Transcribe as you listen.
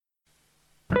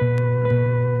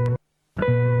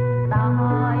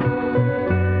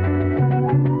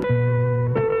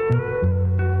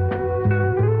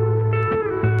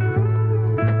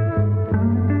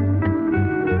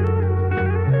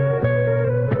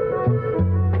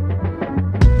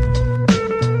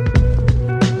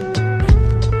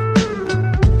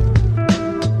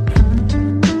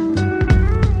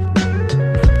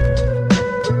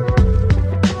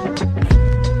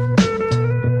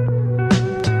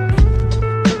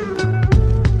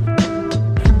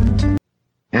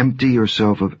Empty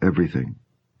yourself of everything.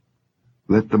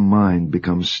 Let the mind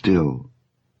become still.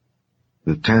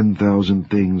 The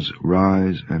 10,000 things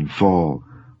rise and fall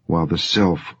while the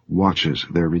self watches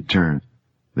their return.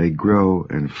 They grow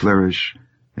and flourish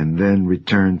and then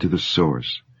return to the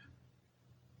source.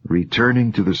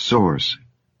 Returning to the source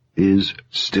is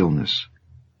stillness,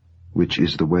 which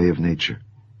is the way of nature.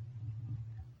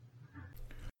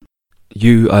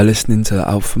 You are listening to the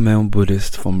Alpha Male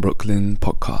Buddhist from Brooklyn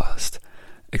podcast.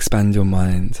 Expand your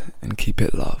mind and keep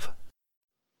it love.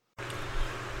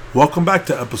 Welcome back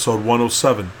to episode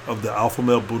 107 of the Alpha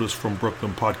Male Buddhist from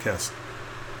Brooklyn podcast.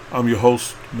 I'm your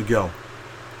host, Miguel.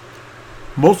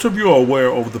 Most of you are aware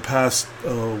over the past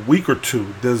week or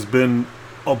two, there's been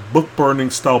a book burning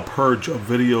style purge of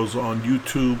videos on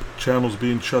YouTube, channels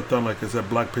being shut down. Like I said,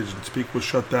 Black Pigeon Speak was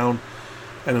shut down,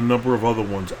 and a number of other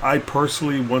ones. I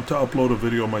personally went to upload a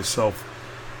video myself,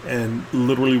 and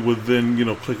literally within,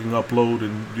 clicking upload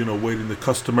and, waiting the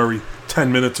customary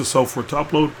 10 minutes or so for it to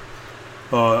upload,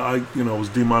 I was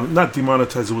not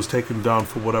demonetized, it was taken down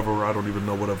for whatever, I don't even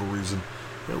know whatever reason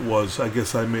it was. I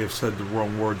guess I may have said the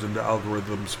wrong words and the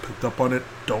algorithms picked up on it,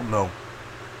 don't know.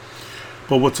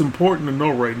 But what's important to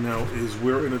know right now is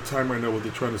we're in a time right now where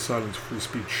they're trying to silence free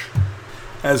speech.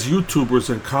 As YouTubers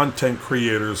and content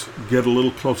creators get a little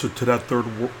closer to that third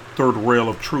rail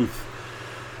of truth,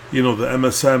 the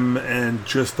MSM and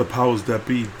just the powers that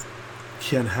be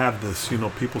can't have this.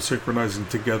 People synchronizing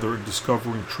together and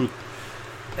discovering truth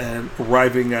and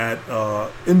arriving at,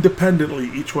 independently,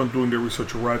 each one doing their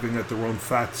research, arriving at their own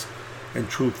facts and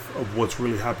truth of what's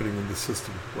really happening in the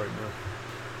system right now.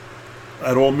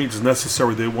 At all means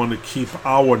necessary, they want to keep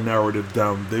our narrative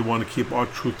down. They want to keep our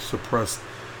truth suppressed.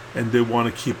 And they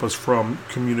want to keep us from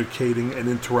communicating and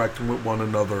interacting with one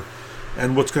another.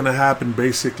 And what's going to happen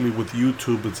basically with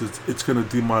YouTube is it's going to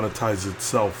demonetize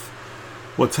itself.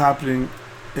 What's happening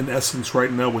in essence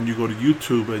right now when you go to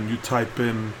YouTube and you type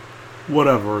in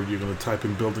whatever, you're going to type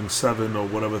in Building 7 or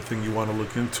whatever thing you want to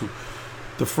look into,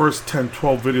 the first 10,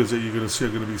 12 videos that you're going to see are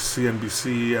going to be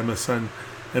CNBC, MSN,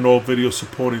 and all videos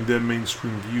supporting their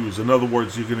mainstream views. In other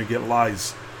words, you're going to get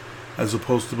lies. As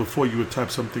opposed to before, you would type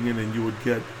something in and you would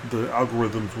get, the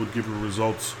algorithms would give you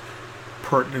results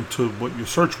pertinent to what your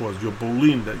search was, your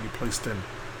boolean that you placed in.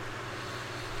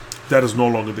 That is no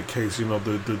longer the case.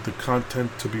 The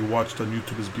content to be watched on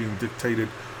YouTube is being dictated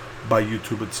by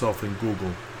YouTube itself and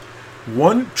Google.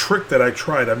 One trick that I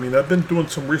tried, I've been doing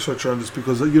some research on this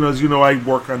because, as you know, I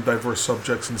work on diverse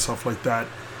subjects and stuff like that.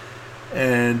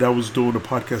 And I was doing a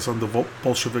podcast on the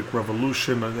Bolshevik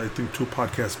Revolution, I think 2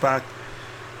 podcasts back.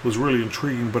 Was really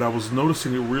intriguing, but I was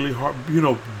noticing it really hard.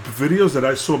 Videos that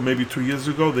I saw maybe 2 years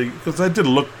ago, because I did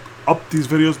look up these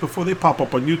videos before, they pop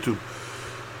up on YouTube.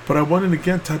 But I went in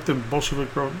again, typed in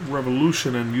Bolshevik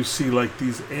Revolution, and you see like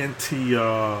these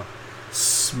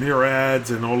anti-smear ads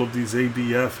and all of these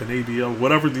ADF and ADL,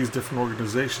 whatever these different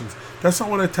organizations. That's not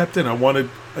what I typed in. I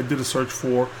did a search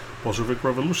for Bolshevik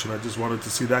Revolution. I just wanted to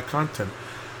see that content.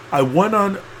 I went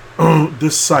on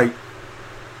this site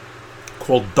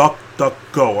called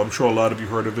DuckDuckGo. I'm sure a lot of you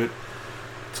heard of it.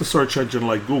 It's a search engine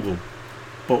like Google.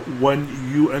 But when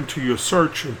you enter your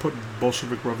search and put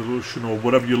Bolshevik Revolution or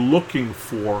whatever you're looking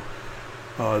for,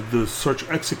 the search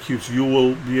executes. You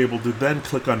will be able to then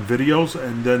click on videos,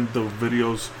 and then the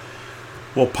videos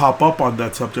will pop up on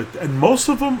that subject. And most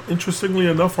of them, interestingly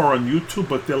enough, are on YouTube,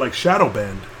 but they're like shadow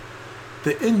banned.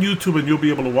 They're in YouTube and you'll be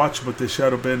able to watch them, but they're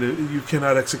shadow banned. You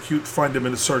cannot find them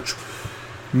in a search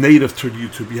native to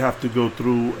YouTube. You have to go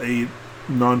through a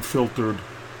non-filtered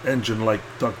engine like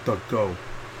DuckDuckGo.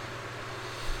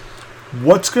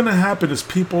 What's going to happen is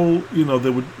people, they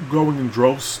were going in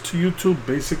droves to YouTube.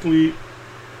 Basically,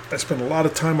 I spend a lot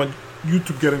of time on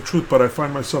YouTube getting truth, but I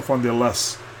find myself on there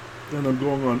less. And I'm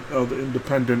going on the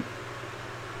independent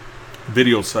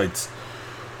video sites.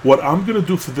 What I'm going to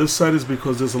do for this site is,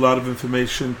 because there's a lot of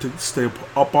information to stay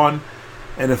up on,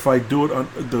 and if I do it on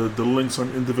the links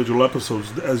on individual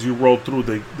episodes, as you roll through,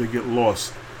 they get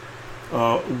lost.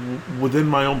 Within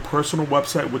my own personal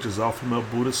website, which is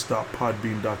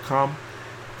alphamalebuddhist.podbean.com,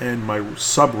 and my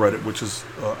subreddit, which is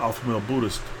Alpha Male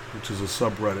Buddhist, which is a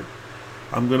subreddit.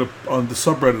 On the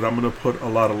subreddit, I'm gonna put a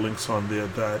lot of links on there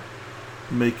that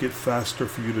make it faster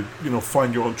for you to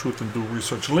find your own truth and do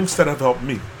research. Links that have helped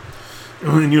me,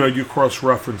 and you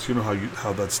cross-reference.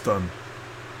 How that's done.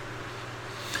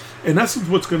 In essence,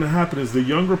 what's going to happen is the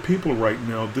younger people right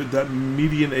now, that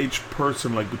median age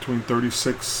person, like between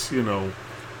 36, and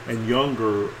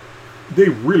younger, they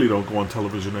really don't go on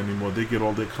television anymore. They get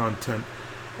all their content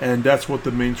And that's what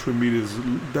the mainstream media is.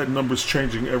 That number's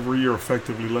changing every year.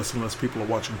 Effectively, less and less people are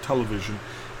watching television,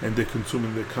 and they're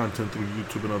consuming their content through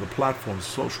YouTube and other platforms,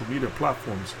 social media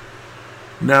platforms.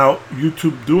 Now,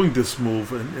 YouTube doing this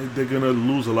move, and they're going to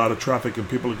lose a lot of traffic, and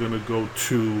people are going to go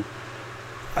to,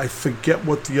 I forget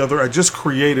what the other, I just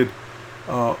created,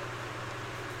 put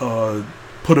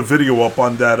a video up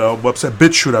on that website,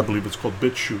 BitChute, I believe it's called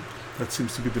BitChute. That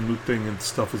seems to be the new thing, and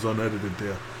stuff is unedited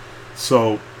there.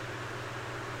 So,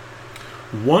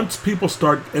 once people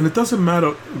start, and it doesn't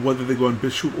matter whether they go on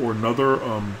BitChute or another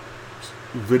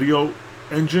video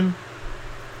engine,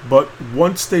 but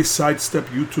once they sidestep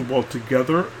YouTube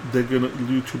altogether,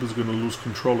 YouTube is gonna lose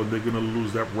control, and they're gonna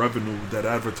lose that revenue, that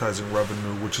advertising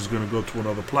revenue, which is gonna go to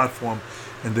another platform,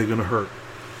 and they're gonna hurt.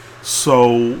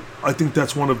 So I think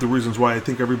that's one of the reasons why I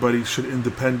think everybody should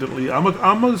independently.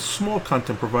 I'm a small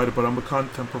content provider, but I'm a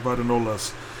content provider no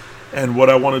less. And what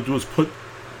I want to do is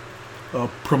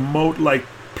promote like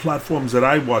platforms that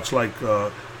I watch, like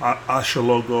Asha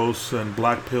Logos and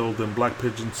Black Pilled and Black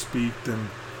Pigeon Speak, and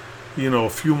a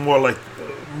few more like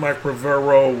Mike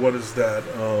Rivero. What is that?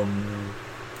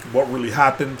 What Really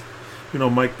Happened?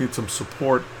 Mike needs some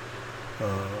support.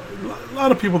 A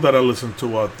lot of people that I listen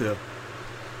to out there.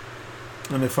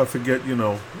 And if I forget,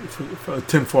 if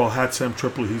Tinfoil Hat, Sam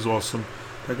Tripoli, he's awesome.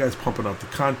 That guy's pumping out the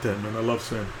content, man. I love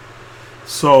Sam.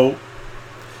 So,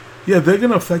 yeah, they're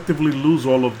going to effectively lose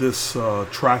all of this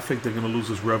traffic. They're going to lose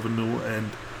this revenue.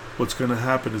 And what's going to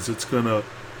happen is it's going to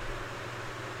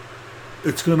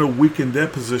weaken their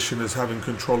position as having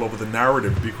control over the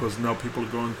narrative, because now people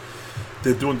are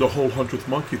they're doing the whole 100th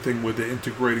Monkey thing where they're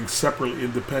integrating separately,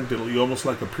 independently, almost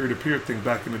like a peer-to-peer thing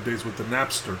back in the days with the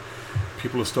Napster.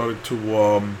 People are starting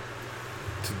to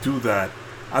do that.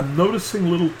 I'm noticing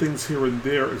little things here and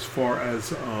there as far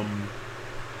as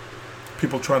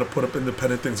people trying to put up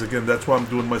independent things. Again, that's why I'm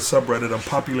doing my subreddit. I'm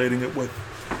populating it with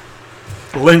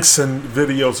links and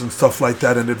videos and stuff like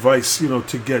that, and advice,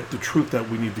 to get the truth that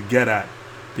we need to get at,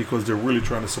 because they're really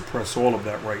trying to suppress all of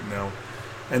that right now.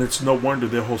 And it's no wonder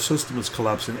their whole system is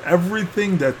collapsing.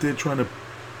 Everything that they're trying to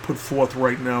put forth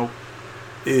right now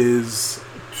is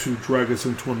to drag us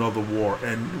into another war.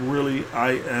 And really,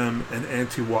 I am an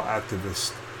anti-war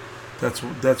activist. That's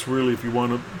really, if you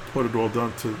want to put it all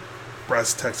down to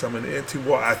brass tacks, I'm an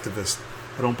anti-war activist.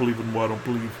 I don't believe in war. I don't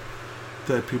believe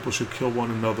that people should kill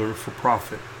one another for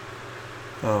profit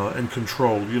and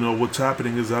control. What's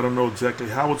happening is, I don't know exactly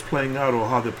how it's playing out or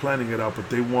how they're planning it out, but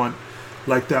they want,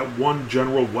 like that one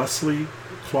General Wesley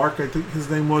Clark, I think his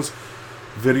name was,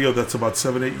 video that's about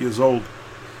 7-8 years old.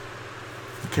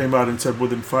 He came out and said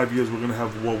within 5 years we're going to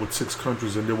have war with 6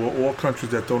 countries, and they were all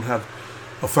countries that don't have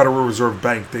a Federal Reserve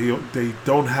Bank. They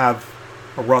don't have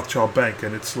a Rothschild Bank,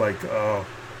 and it's like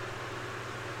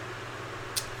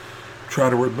try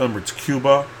to remember. It's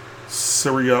Cuba,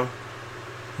 Syria,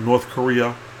 North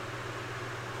Korea.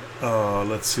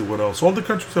 Let's see what else. All the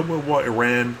countries that were at war,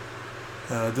 Iran.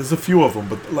 There's a few of them,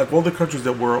 but like all the countries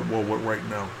that we're at war with right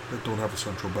now that don't have a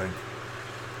central bank.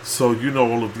 So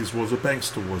all of these wars are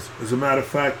bankster wars. As a matter of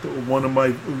fact, one of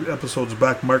my episodes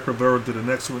back, Mike Rivera did an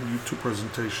excellent YouTube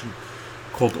presentation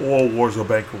called All Wars Are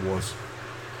Banker Wars.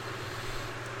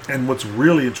 And what's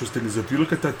really interesting is if you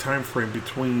look at that time frame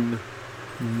between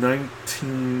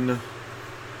between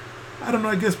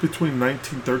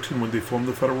 1913 when they formed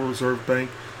the Federal Reserve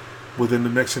Bank, within the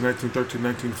next year, 1913,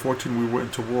 1914, we were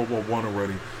into World War I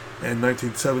already. And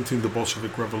 1917, the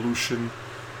Bolshevik Revolution,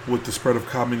 with the spread of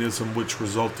communism, which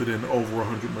resulted in over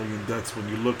 100 million deaths. When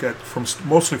you look at,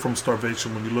 mostly from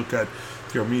starvation, when you look at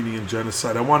the Armenian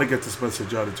genocide, I want to get this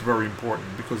message out. It's very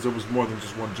important, because there was more than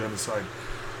just one genocide.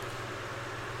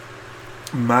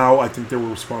 Mao, I think they were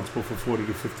responsible for 40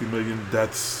 to 50 million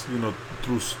deaths,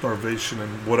 through starvation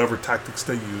and whatever tactics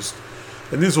they used.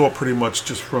 And these are all pretty much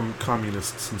just from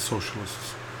communists and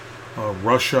socialists.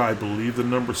 Russia, I believe the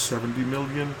number 70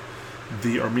 million.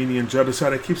 The Armenian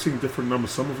genocide, I keep seeing different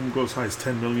numbers. Some of them go as high as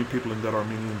 10 million people in that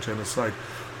Armenian genocide.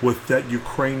 With that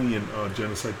Ukrainian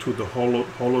genocide too, the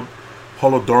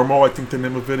Holodomor, I think the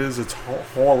name of it is. It's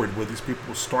horrid, where these people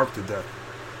were starved to death.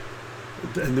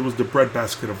 And there was the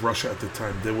breadbasket of Russia at the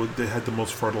time. They had the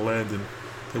most fertile land, and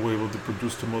they were able to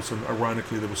produce the most, and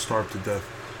ironically they were starved to death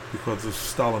because of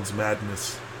Stalin's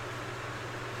madness.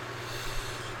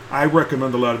 I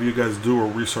recommend a lot of you guys do a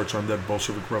research on that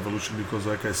Bolshevik Revolution, because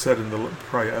like I said in the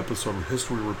prior episode,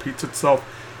 history repeats itself,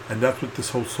 and that's what this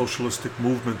whole socialistic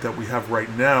movement that we have right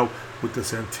now with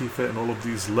this Antifa and all of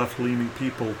these left-leaning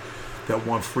people that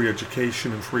want free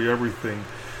education and free everything.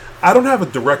 I don't have a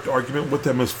direct argument with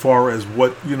them as far as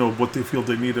what they feel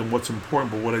they need and what's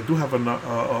important, but what I do have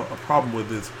a problem with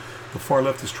is the far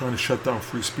left is trying to shut down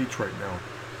free speech right now.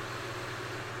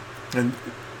 And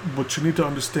what you need to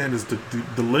understand is the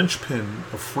linchpin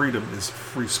of freedom is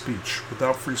free speech.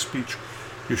 Without free speech,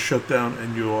 you're shut down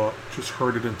and you're just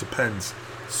herded into pens.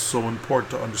 It's so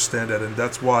important to understand that, and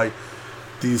that's why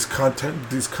these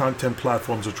content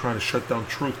platforms are trying to shut down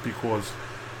truth, because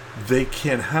they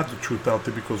can't have the truth out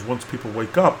there, because once people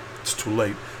wake up, it's too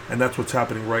late. And that's what's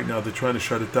happening right now. They're trying to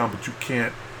shut it down, but you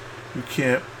can't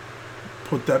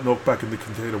put that milk back in the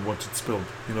container once it's spilled.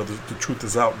 The truth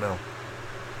is out now.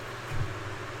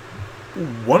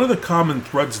 One of the common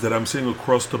threads that I'm seeing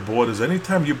across the board is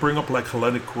anytime you bring up like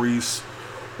Hellenic Greece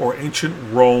or ancient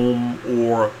Rome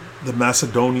or the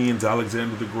Macedonians,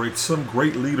 Alexander the Great, some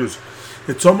great leaders,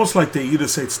 it's almost like they either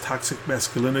say it's toxic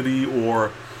masculinity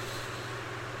or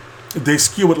they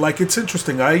skew it. Like, it's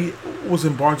interesting. I was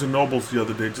in Barnes & Noble's the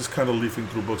other day just kind of leafing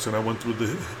through books, and I went through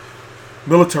the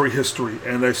military history,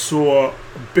 and I saw a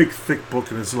big thick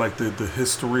book, and it's like the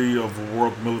history of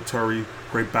world military,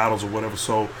 great battles or whatever.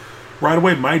 So right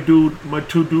away, my two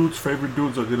favorite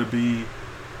dudes are going to be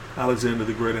Alexander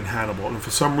the Great and Hannibal. And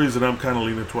for some reason, I'm kind of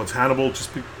leaning towards Hannibal,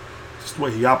 just the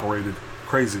way he operated.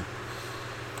 Crazy.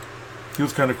 He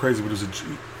was kind of crazy, but he was a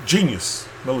genius,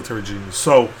 military genius.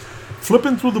 So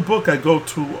flipping through the book, I go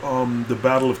to the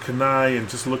Battle of Cannae and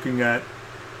just looking at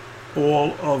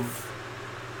all of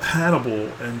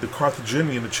Hannibal and the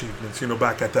Carthaginian achievements.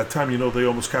 Back at that time, they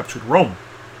almost captured Rome.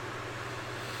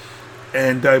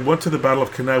 And I went to the Battle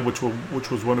of Cannae, which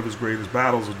was one of his greatest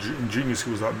battles. In genius,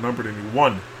 he was outnumbered and he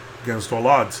won against all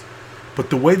odds. But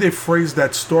the way they phrased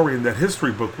that story in that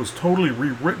history book was totally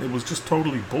rewritten. It was just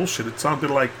totally bullshit. It sounded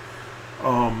like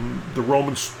the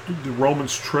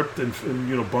Romans tripped and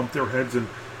bumped their heads, and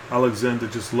Alexander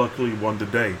just luckily won the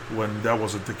day, when that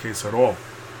wasn't the case at all.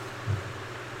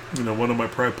 One of my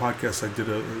prior podcasts, I did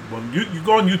one. You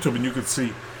go on YouTube and you could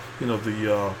see,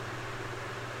 the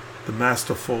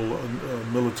masterful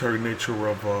military nature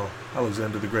of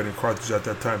Alexander the Great and Carthage at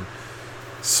that time.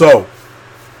 So,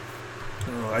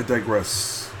 I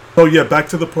digress. Oh yeah, back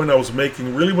to the point I was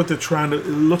making. Really, what it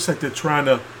looks like they're trying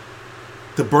to.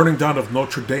 The burning down of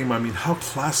Notre Dame, I mean, how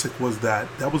classic was that?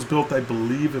 That was built, I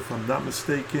believe, if I'm not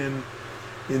mistaken,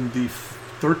 in the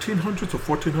 1300s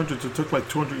or 1400s. It took like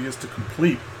 200 years to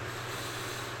complete.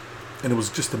 And it was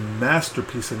just a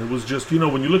masterpiece. And it was just,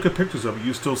 when you look at pictures of it,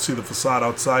 you still see the facade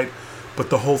outside. But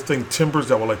the whole thing, timbers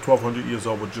that were like 1,200 years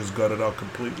old were just gutted out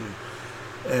completely.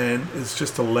 And it's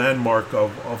just a landmark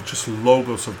of just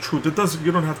logos of truth.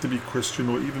 You don't have to be Christian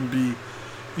or even be,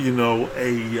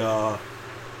 a...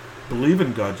 believe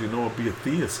in God, or be a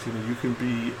theist. You can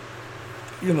be,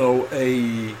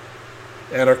 a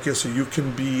anarchist, or you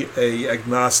can be a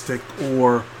agnostic,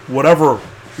 or whatever,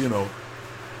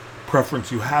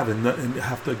 preference you have, and you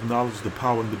have to acknowledge the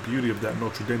power and the beauty of that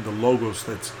Notre Dame, the logos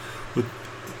that's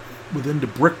within the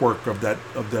brickwork of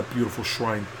that beautiful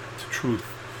shrine to truth.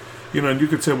 And you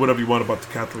could say whatever you want about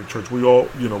the Catholic Church. We all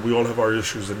have our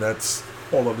issues, and that's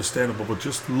all understandable. But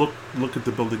just look at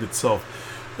the building itself.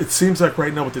 It seems like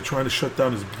right now what they're trying to shut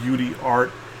down is beauty,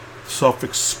 art,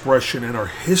 self-expression, and our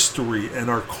history and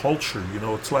our culture.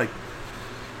 It's like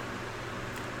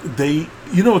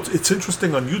it's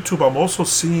interesting on YouTube. I'm also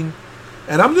seeing,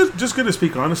 and I'm just going to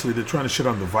speak honestly, they're trying to shit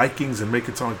on the Vikings and make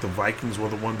it sound like the Vikings were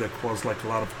the one that caused like a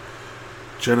lot of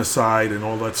genocide and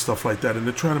all that stuff like that. And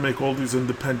they're trying to make all these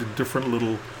independent, different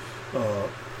little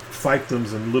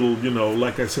fiefdoms and little,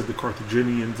 like I said, the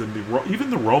Carthaginians and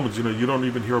even the Romans, you don't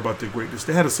even hear about their greatness.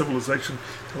 They had a civilization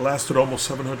that lasted almost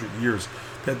 700 years.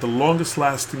 They had the longest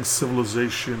lasting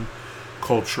civilization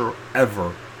culture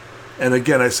ever. And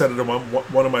again, I said it in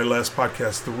one of my last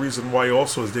podcasts, the reason why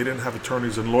also is they didn't have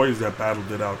attorneys and lawyers that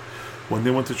battled it out. When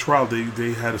they went to trial,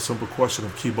 they had a simple question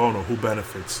of cui bono, who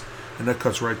benefits? And that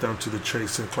cuts right down to the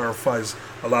chase and clarifies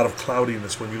a lot of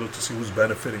cloudiness when you look to see who's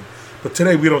benefiting. But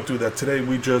today we don't do that. Today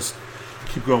we just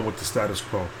keep going with the status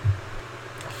quo.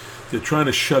 They're trying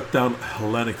to shut down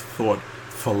Hellenic thought,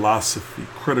 philosophy,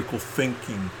 critical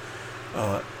thinking,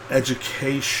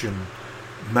 education,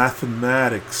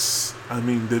 mathematics. I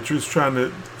mean, they're just trying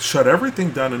to shut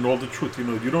everything down and all the truth.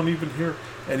 You don't even hear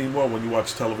anymore when you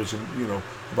watch television,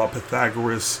 about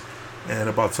Pythagoras and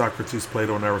about Socrates,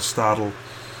 Plato, and Aristotle,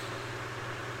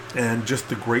 and just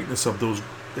the greatness of those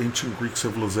ancient Greek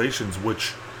civilizations,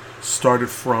 which started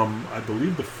from, I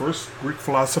believe, the first Greek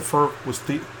philosopher was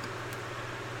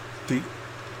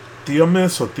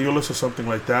Theomis or something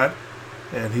like that,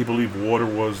 and he believed water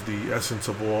was the essence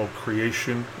of all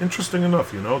creation. Interesting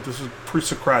enough, this is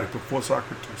pre-Socratic, before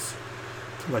Socrates,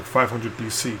 like 500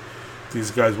 BC.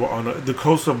 These guys were on the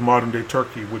coast of modern-day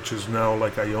Turkey, which is now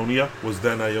like Ionia, was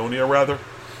then Ionia rather.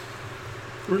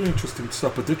 Really interesting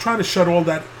stuff, but they're trying to shut all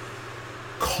that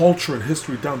culture and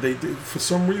history down. They for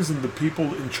some reason, the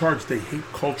people in charge, they hate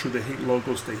culture, they hate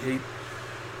logos, they hate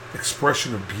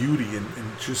expression of beauty and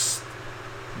just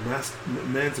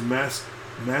man's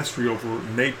mastery over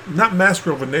not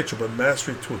mastery over nature, but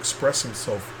mastery to express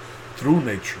himself through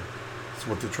nature. That's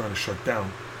what they're trying to shut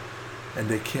down, and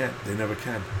they can't. They never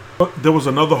can. But there was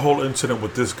another whole incident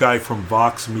with this guy from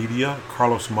Vox Media,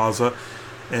 Carlos Maza,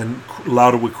 and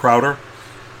Louder with Crowder.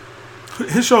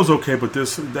 His show's okay, but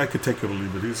I could take it or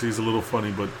leave it. He's a little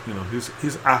funny, but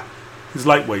he's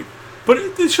lightweight.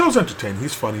 But the show's entertaining.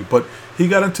 He's funny, but he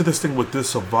got into this thing with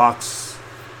this Vox,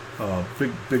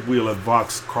 big wheel at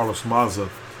Vox, Carlos Maza,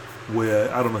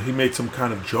 where I don't know. He made some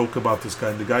kind of joke about this guy,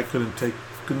 and the guy couldn't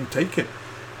take it,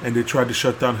 and they tried to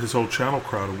shut down his whole channel,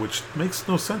 Crowder, which makes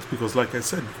no sense because, like I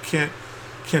said, you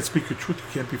can't speak your truth.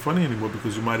 You can't be funny anymore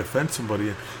because you might offend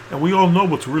somebody. And we all know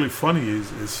what's really funny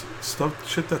is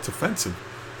shit that's offensive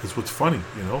is what's funny,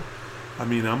 you know. I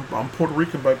mean, I'm Puerto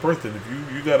Rican by birth, and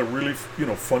if you got a really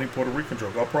funny Puerto Rican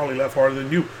joke, I'll probably laugh harder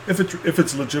than you if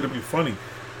it's legitimately funny.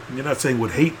 And you're not saying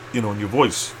with hate, in your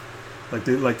voice, like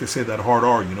they say that hard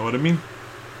R. You know what I mean?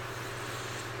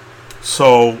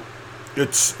 So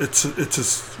it's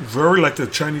very, like the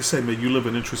Chinese say, "May you live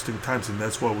in interesting times," and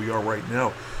that's where we are right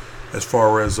now, as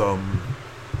far as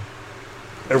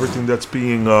everything that's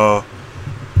being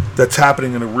that's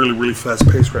happening in a really, really fast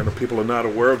pace right now. People are not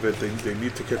aware of it. They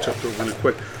need to catch up to it really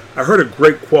quick. I heard a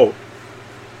great quote,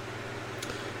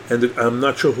 and I'm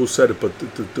not sure who said it, but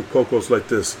the quote goes like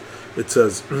this. It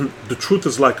says, "The truth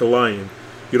is like a lion.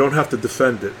 You don't have to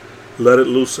defend it. Let it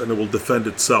loose and it will defend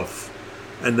itself."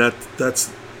 And that's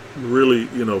really,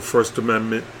 First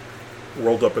Amendment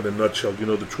rolled up in a nutshell.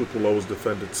 The truth will always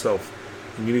defend itself.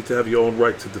 And you need to have your own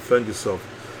right to defend yourself.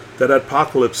 That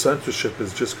apocalypse censorship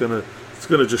is just gonna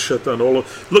just shut down all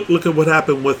of. Look at what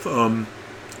happened with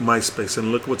MySpace,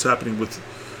 and look what's happening with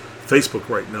Facebook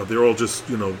right now. They're all just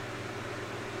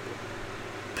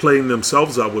playing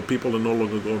themselves out, where people are no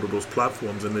longer going to those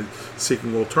platforms and they're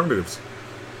seeking alternatives.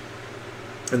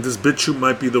 And this BitChute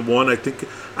might be the one. I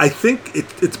think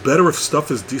it's better if stuff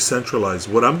is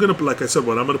decentralized. What I'm gonna, like I said,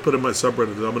 what I'm gonna put in my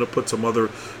subreddit is I'm gonna put some other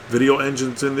video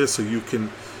engines in there so you can,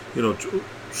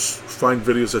 find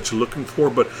videos that you're looking for.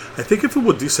 But I think if it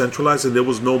were decentralized and there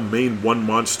was no main one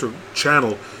monster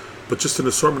channel, but just an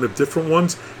assortment of different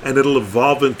ones, and it'll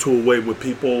evolve into a way where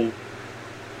people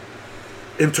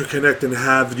interconnect and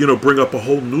have, bring up a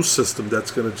whole new system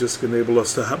that's gonna just enable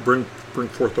us to bring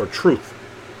forth our truth,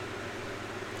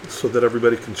 so that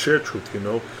everybody can share truth,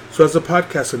 So as a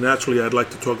podcaster, naturally, I'd like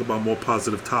to talk about more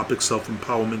positive topics,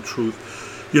 self-empowerment, truth,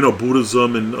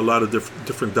 Buddhism, and a lot of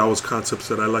different Taoist concepts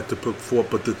that I like to put forth.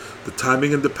 But the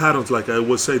timing and the patterns, like I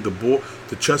always say,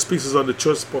 the chess pieces on the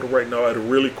chessboard right now are at a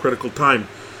really critical time.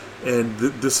 And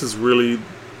this is really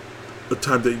a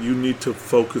time that you need to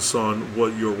focus on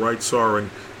what your rights are and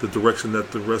the direction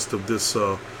that the rest of this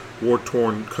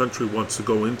war-torn country wants to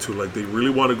go into. Like, they really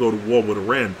want to go to war with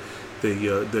Iran.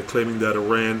 They're claiming that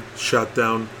Iran shot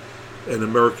down an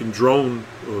American drone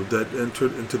that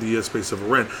entered into the airspace of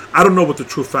Iran. I don't know what the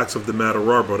true facts of the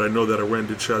matter are, but I know that Iran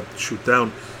did shoot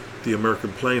down the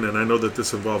American plane, and I know that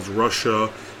this involves Russia,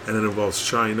 and it involves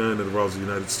China, and it involves the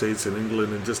United States and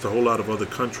England, and just a whole lot of other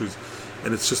countries.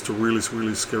 And it's just a really,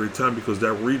 really scary time, because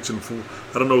that region,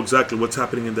 I don't know exactly what's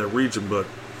happening in that region, but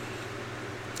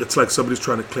it's like somebody's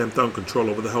trying to clamp down control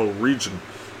over the whole region,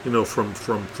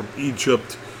 from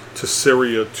Egypt to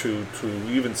Syria to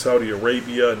even Saudi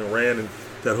Arabia and Iran and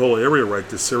that whole area right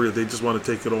there, Syria. They just want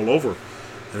to take it all over,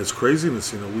 and it's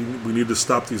craziness. We need to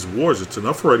stop these wars. It's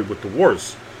enough already with the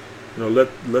wars. Let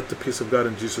the peace of God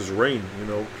and Jesus reign.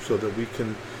 So that we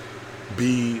can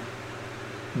be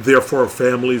there for our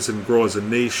families and grow as a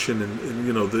nation.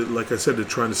 And like I said, they're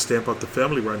trying to stamp out the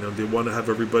family right now. They want to have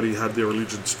everybody have their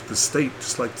allegiance to the state,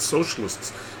 just like the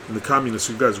socialists and the communists.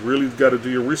 You guys really got to do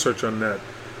your research on that.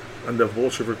 And the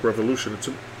Bolshevik Revolution. It's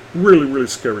really, really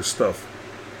scary stuff.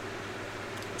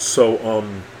 So,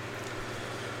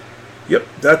 yep,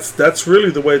 that's really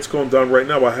the way it's going down right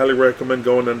now. I highly recommend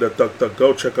going on that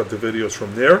DuckDuckGo. Check out the videos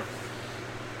from there.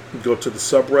 Go to the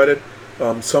subreddit.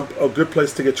 A good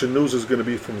place to get your news is going to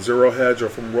be from Zero Hedge or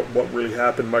from What Really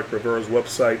Happened, Mike Rivera's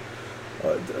website.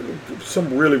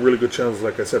 Some really, really good channels,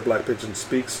 like I said, Black Pigeon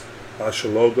Speaks,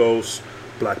 Asha Logos,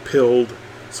 Black Pilled.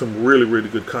 Some really, really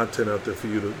good content out there for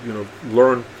you to,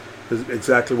 learn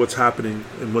exactly what's happening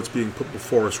and what's being put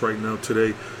before us right now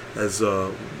today, as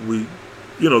they're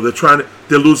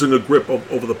losing a grip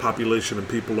over the population, and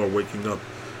people are waking up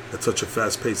at such a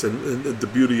fast pace. And the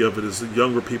beauty of it is the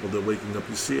younger people that are waking up.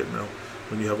 You see it now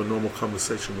when you have a normal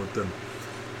conversation with them.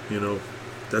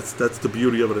 That's the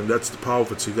beauty of it, and that's the power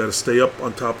of it. So you got to stay up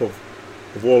on top of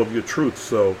all of your truth.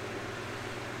 So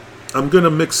I'm going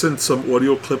to mix in some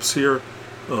audio clips here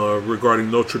regarding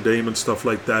Notre Dame and stuff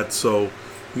like that. So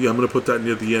yeah, I'm going to put that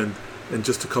near the end, and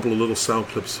just a couple of little sound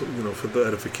clips, for the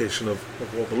edification of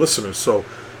all the listeners. So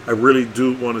I really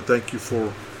do want to thank you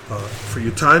for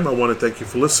your time. I want to thank you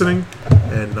for listening,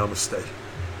 and namaste.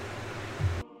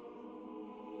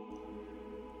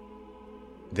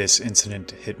 This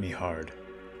incident hit me hard,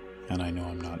 and I know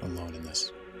I'm not alone in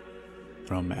this.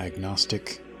 From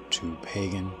agnostic to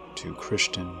pagan to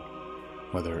Christian,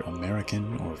 whether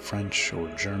American or French or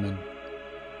German,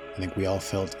 I think we all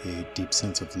felt a deep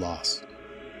sense of loss.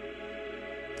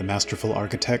 The masterful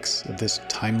architects of this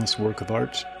timeless work of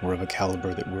art were of a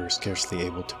caliber that we're scarcely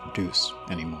able to produce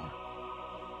anymore.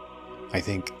 I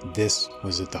think this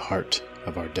was at the heart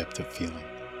of our depth of feeling.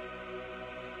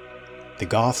 The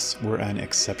Goths were an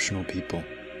exceptional people,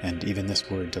 and even this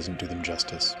word doesn't do them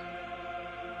justice.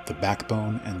 The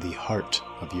backbone and the heart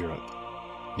of Europe.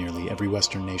 Nearly every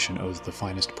Western nation owes the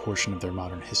finest portion of their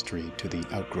modern history to the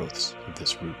outgrowths of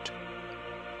this root.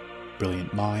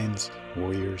 Brilliant minds,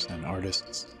 warriors, and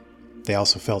artists, they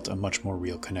also felt a much more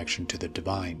real connection to the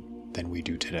divine than we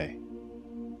do today.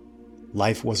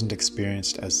 Life wasn't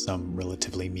experienced as some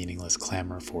relatively meaningless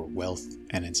clamor for wealth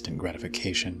and instant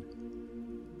gratification.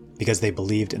 Because they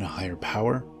believed in a higher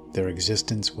power, their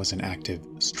existence was an active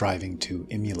striving to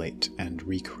emulate and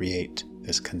recreate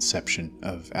this conception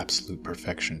of absolute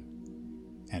perfection,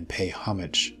 and pay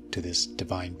homage to this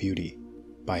divine beauty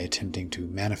by attempting to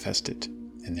manifest it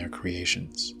in their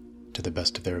creations to the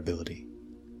best of their ability.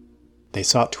 They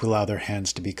sought to allow their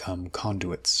hands to become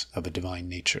conduits of a divine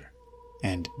nature,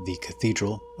 and the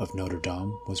Cathedral of Notre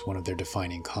Dame was one of their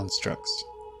defining constructs,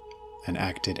 and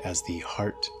acted as the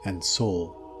heart and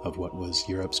soul of what was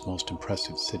Europe's most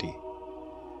impressive city.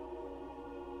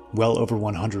 Well over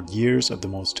 100 years of the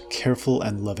most careful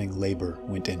and loving labor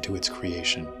went into its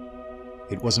creation.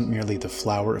 It wasn't merely the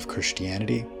flower of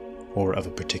Christianity or of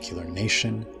a particular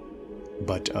nation,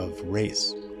 but of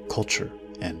race, culture,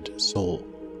 and soul,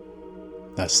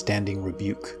 a standing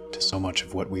rebuke to so much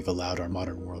of what we've allowed our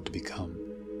modern world to become.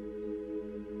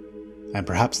 And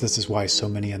perhaps this is why so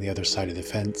many on the other side of the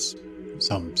fence,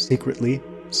 some secretly,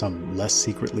 some less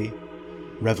secretly,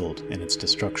 reveled in its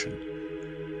destruction.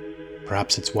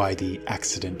 Perhaps it's why the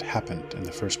accident happened in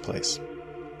the first place,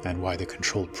 and why the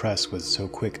controlled press was so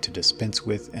quick to dispense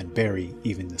with and bury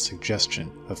even the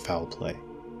suggestion of foul play.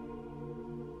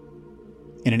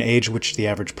 In an age which the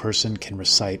average person can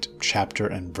recite chapter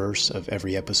and verse of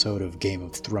every episode of Game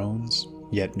of Thrones,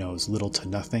 yet knows little to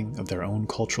nothing of their own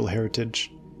cultural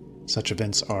heritage, such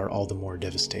events are all the more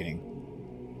devastating.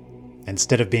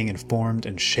 Instead of being informed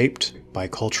and shaped by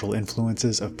cultural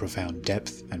influences of profound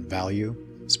depth and value,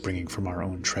 springing from our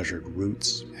own treasured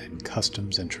roots and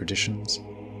customs and traditions,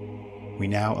 we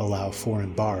now allow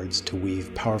foreign bards to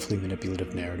weave powerfully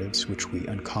manipulative narratives which we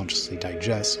unconsciously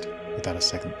digest without a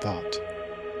second thought.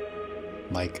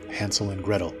 Like Hansel and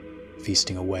Gretel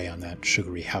feasting away on that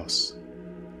sugary house.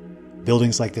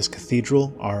 Buildings like this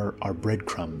cathedral are our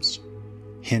breadcrumbs,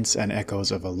 hints and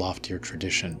echoes of a loftier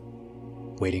tradition,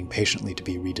 waiting patiently to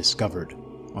be rediscovered,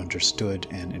 understood,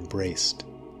 and embraced,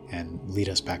 and lead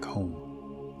us back home.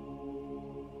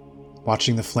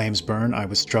 Watching the flames burn, I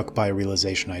was struck by a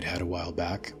realization I'd had a while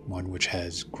back, one which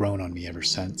has grown on me ever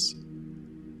since.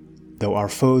 Though our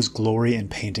foes glory in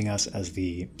painting us as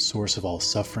the source of all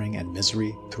suffering and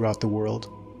misery throughout the world,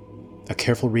 a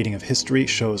careful reading of history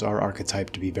shows our archetype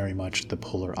to be very much the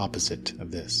polar opposite of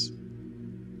this.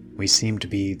 We seem to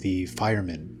be the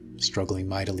firemen struggling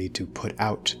mightily to put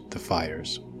out the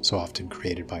fires so often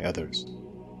created by others,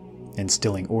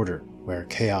 instilling order where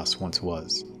chaos once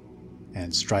was,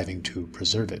 and striving to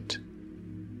preserve it.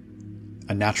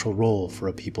 A natural role for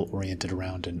a people oriented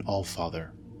around an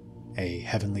All-Father, a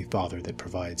Heavenly Father that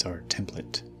provides our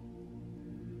template.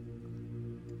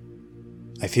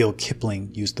 I feel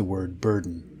Kipling used the word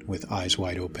burden with eyes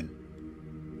wide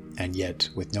open, and yet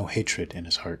with no hatred in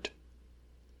his heart.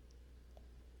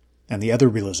 And the other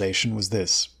realization was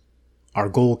this: our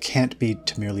goal can't be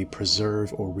to merely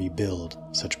preserve or rebuild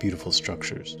such beautiful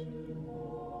structures,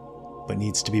 but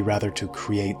needs to be rather to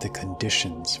create the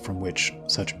conditions from which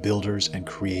such builders and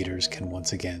creators can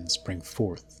once again spring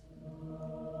forth.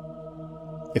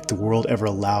 If the world ever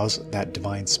allows that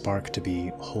divine spark to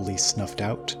be wholly snuffed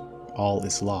out, all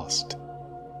is lost.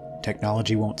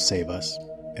 Technology won't save us,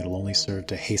 it'll only serve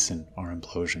to hasten our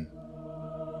implosion.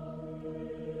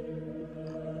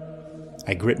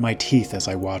 I grit my teeth as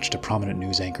I watched a prominent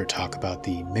news anchor talk about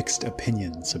the mixed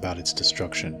opinions about its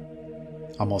destruction.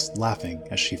 almost laughing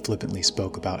as she flippantly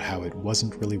spoke about how it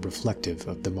wasn't really reflective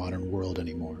of the modern world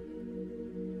anymore.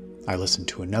 I listened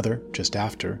to another, just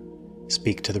after,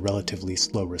 speak to the relatively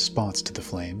slow response to the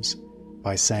flames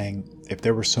by saying if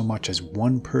there were so much as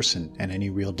one person in any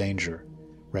real danger,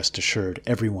 rest assured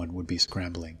everyone would be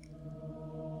scrambling.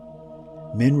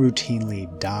 Men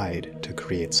routinely died to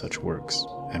create such works,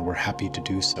 and were happy to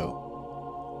do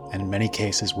so, and in many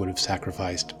cases would have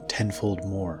sacrificed tenfold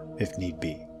more if need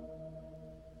be.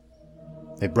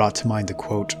 They brought to mind the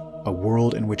quote, "A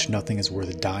world in which nothing is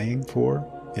worth dying for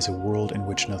is a world in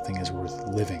which nothing is worth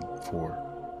living for."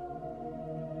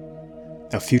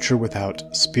 A future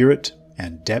without spirit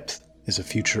and depth is a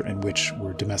future in which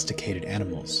we're domesticated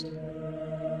animals,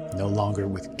 no longer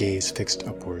with gaze fixed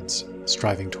upwards,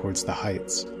 striving towards the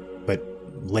heights, but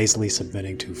lazily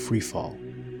submitting to free fall,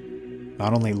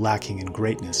 not only lacking in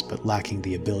greatness, but lacking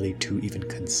the ability to even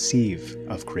conceive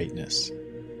of greatness.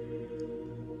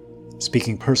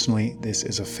 Speaking personally, this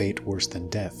is a fate worse than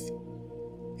death.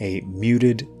 A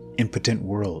muted, impotent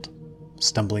world,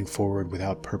 stumbling forward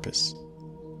without purpose.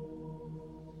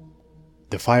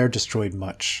 The fire destroyed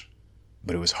much,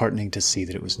 but it was heartening to see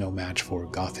that it was no match for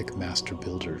Gothic master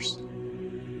builders.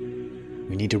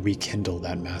 We need to rekindle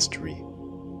that mastery.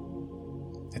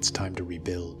 It's time to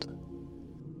rebuild.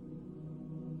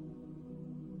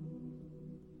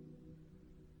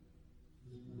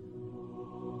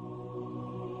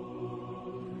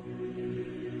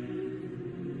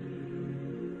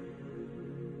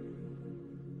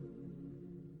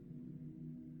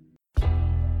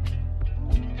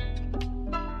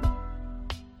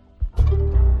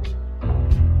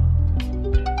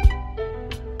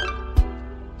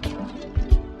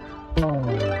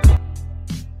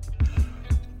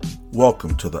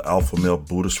 Welcome to the Alpha Male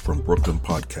Buddhist from Brooklyn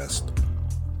podcast.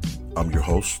 I'm your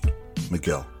host,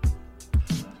 Miguel.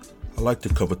 I like to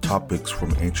cover topics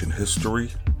from ancient history,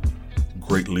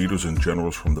 great leaders and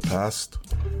generals from the past,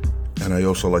 and I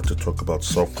also like to talk about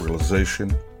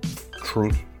self-realization,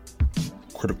 truth,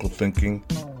 critical thinking,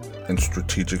 and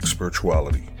strategic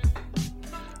spirituality.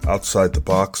 Outside the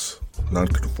box,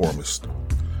 nonconformist.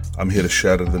 I'm here to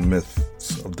shatter the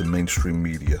myths of the mainstream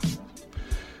media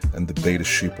and the beta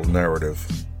sheeple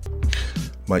narrative.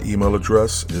 My email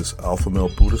address is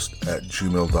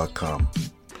alphamalebuddhist@gmail.com.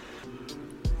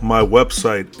 My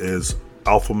website is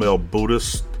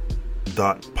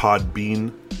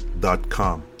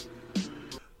alphamalebuddhist.podbean.com.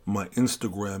 My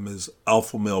Instagram is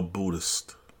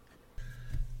alphamalebuddhist.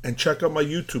 And check out my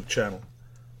YouTube channel,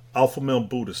 Alpha Male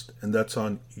Buddhist, and that's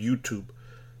on YouTube.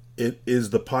 It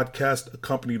is the podcast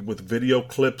accompanied with video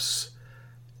clips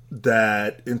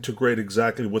that integrate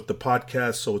exactly with the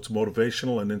podcast, so it's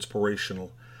motivational and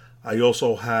inspirational. I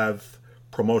also have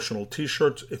promotional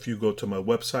t-shirts. If you go to my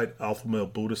website,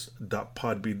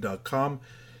 alphamalebuddhist.podbean.com,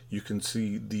 you can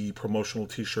see the promotional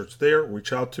t-shirts there.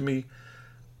 Reach out to me.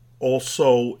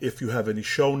 Also, if you have any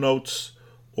show notes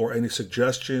or any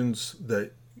suggestions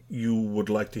that you would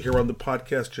like to hear on the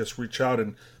podcast, just reach out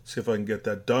and see if I can get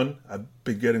that done. I've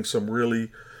been getting some really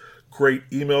great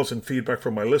emails and feedback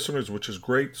from my listeners, which is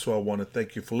great. So I want to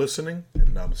thank you for listening, and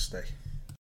namaste.